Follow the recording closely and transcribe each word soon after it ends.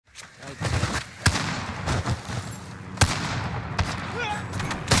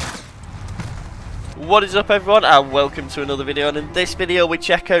What is up everyone, and welcome to another video. And in this video we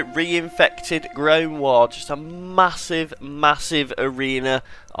check out Reinfected Ground War. Just a massive arena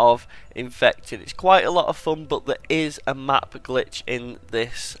of infected. It's quite a lot of fun, but there is a map glitch in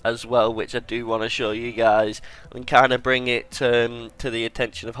this as well, which I do want to show you guys and kind of bring it to the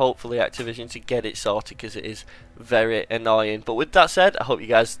attention of hopefully Activision to get it sorted, because it is very annoying. But with that said, I hope you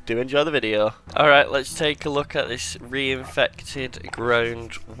guys do enjoy the video. Alright, let's take a look at this Reinfected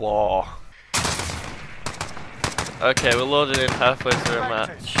Ground War. Okay, we're loading in halfway through a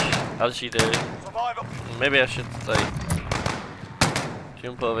match, as you do. Maybe I should like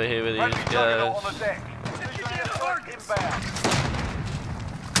jump over here with these guys.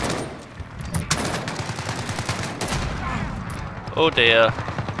 Oh dear.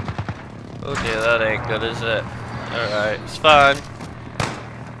 Oh dear, that ain't good, is it? Alright, it's fine.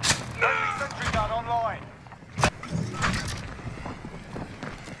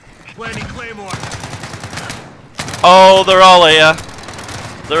 Oh, they're all here.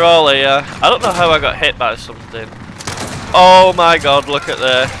 They're all here. I don't know how I got hit by something. Oh my god, look at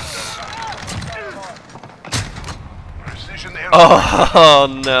this.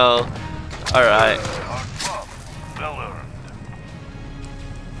 Oh no. Alright.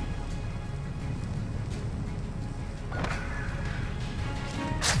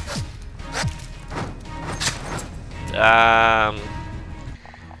 Damn.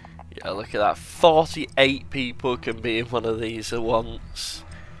 Yeah, look at that. 48 people can be in one of these at once.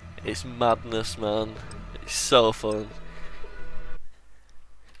 It's madness, man. It's so fun.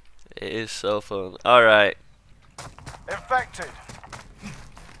 It is so fun. Alright. Infected.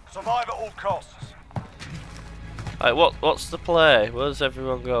 Survive at all costs. Alright, what's the play? Where's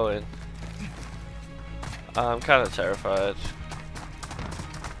everyone going? I'm kind of terrified.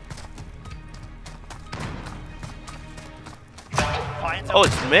 Oh,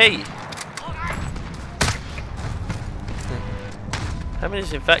 it's me! How many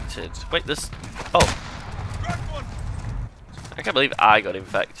is infected? Wait, this. Oh. I can't believe I got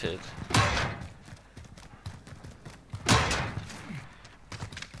infected.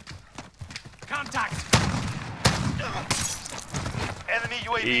 Contact! Enemy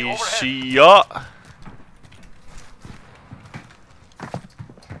UAV Easy shot.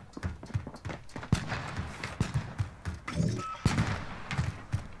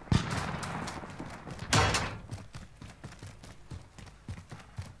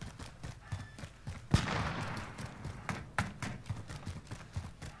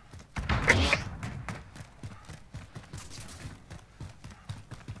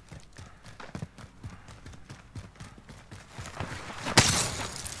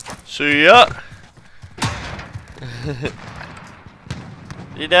 See ya.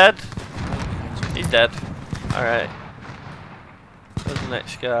 You dead? He's dead. Alright. Where's the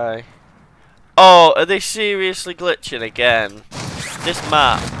next guy? Oh, are they seriously glitching again? This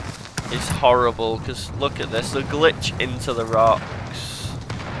map is horrible, because look at this. They glitch into the rocks.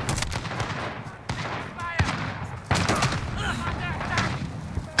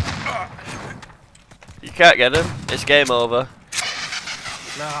 You can't get him. It's game over.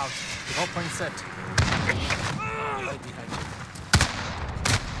 Set.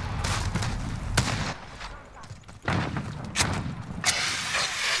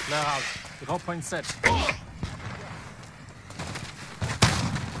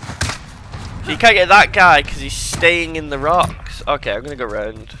 So you can't get that guy because he's staying in the rocks. Okay, I'm gonna go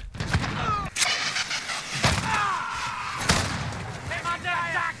round.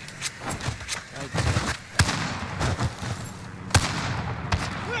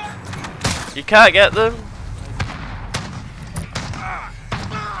 You can't get them.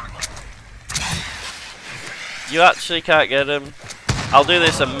 You actually can't get them. I'll do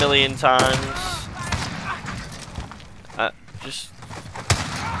this a million times. Just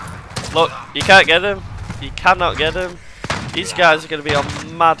look, you can't get them. You cannot get them. These guys are going to be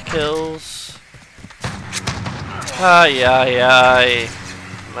on mad kills. Ay ay ay,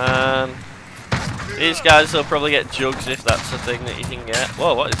 man. These guys will probably get jugs if that's a thing that you can get.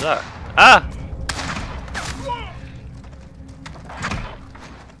 Whoa, what is that? Ah!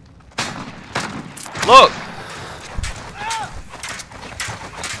 Look!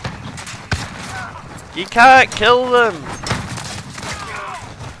 You can't kill them!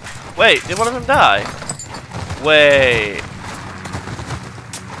 Wait, did one of them die? Wait.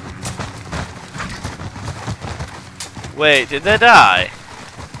 Wait, did they die?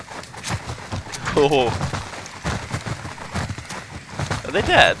 Oh. Are they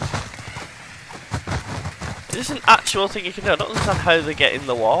dead? This is an actual thing you can do. I don't understand how they get in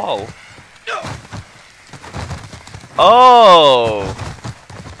the wall. Oh!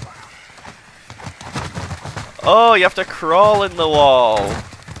 Oh, you have to crawl in the wall.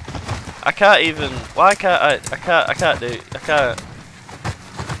 I can't even. Why can't I? I can't do. I can't.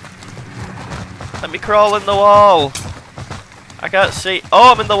 Let me crawl in the wall. I can't see.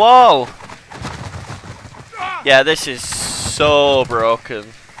 Oh, I'm in the wall. Yeah, this is so broken.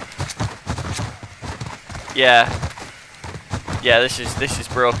 Yeah. Yeah, this is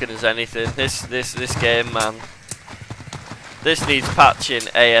broken as anything. This game, man. This needs patching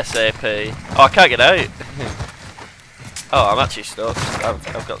ASAP. Oh, I can't get out. Oh, I'm actually stuck.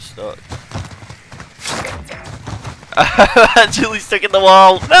 I've got stuck. I'm actually stuck in the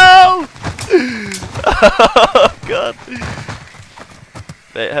wall. No! Oh god.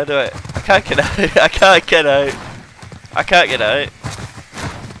 Wait, how do I can't get out. I can't get out. I can't get out.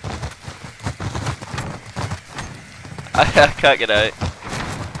 I can't get out.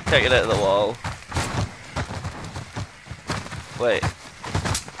 Can't get out of the wall. Wait.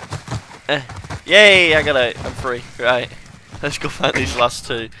 Yay, I got out. I'm free. Right. Let's go find these last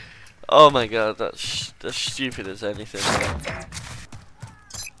two. Oh my god, that's stupid as anything.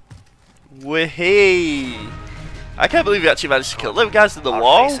 Whee! I can't believe we actually managed to kill them guys in the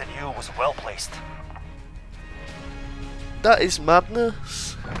wall. Our face in you was well placed. That is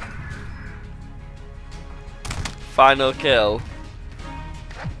madness. Final kill.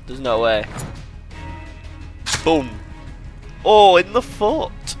 There's no way. Boom. Oh, in the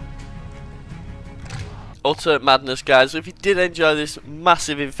foot. Utter madness, guys. So if you did enjoy this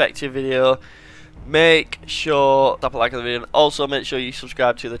massive infected video, make sure to tap a like on the video, and also make sure you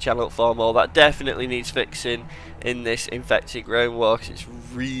subscribe to the channel for more. That definitely needs fixing in this infected ground war, because it's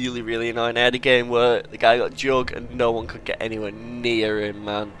really, really annoying. I had a game where the guy got jug and no one could get anywhere near him,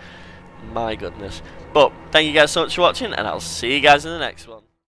 man. My goodness. But thank you guys so much for watching, and I'll see you guys in the next one.